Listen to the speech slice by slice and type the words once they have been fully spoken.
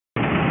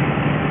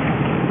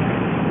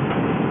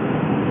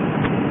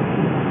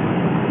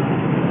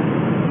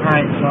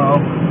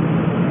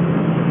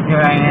Here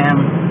I am,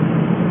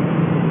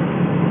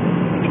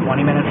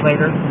 20 minutes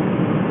later,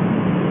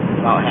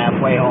 about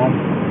halfway home.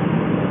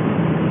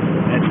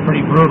 And it's pretty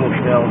brutal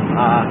still.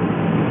 I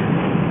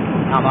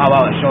don't know how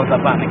well it shows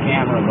up on the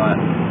camera, but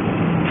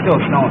it's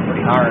still snowing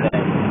pretty hard.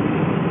 And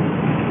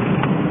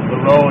the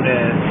road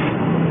is,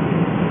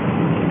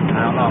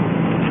 I don't know,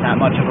 it's not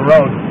much of a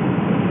road.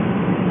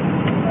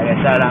 Like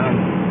I said, I'm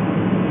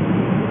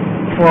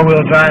in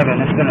four-wheel drive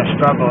and it's going to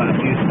struggle in a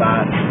few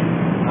spots.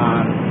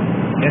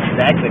 This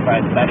is actually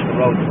probably the best the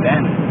road's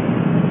been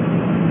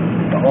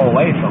the whole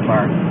way so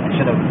far. I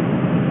should have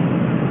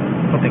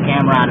put the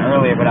camera on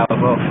earlier, but I was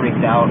a little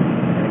freaked out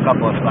in a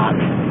couple of spots.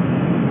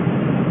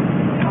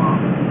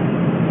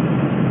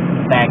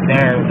 Back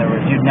there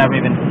was, you'd never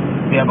even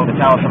be able to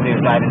tell if somebody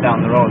was driving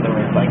down the road. There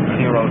was like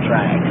zero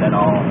tracks at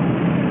all.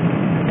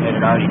 It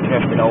had already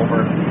drifted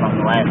over from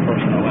the last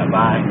person that went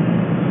by.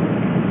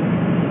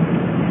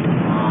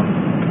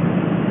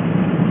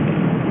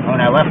 When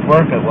I left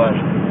work, it was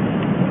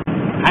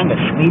kind of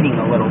sleeting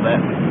a little bit.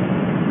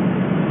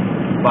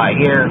 But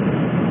here,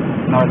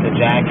 north of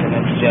Jackson,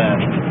 it's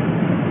just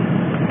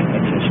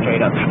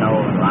straight up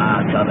snow and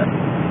lots of it.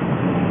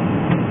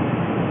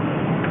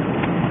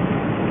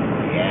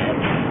 Yeah,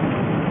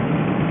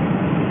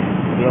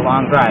 it'll be a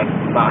long drive,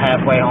 about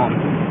halfway home.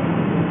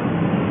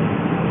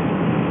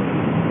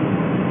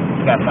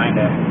 Just gotta find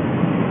a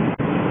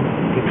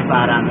good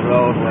spot on the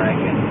road where I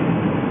can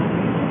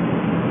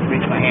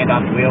reach my hand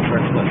off the wheel for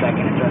a split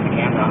second and turn the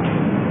camera off.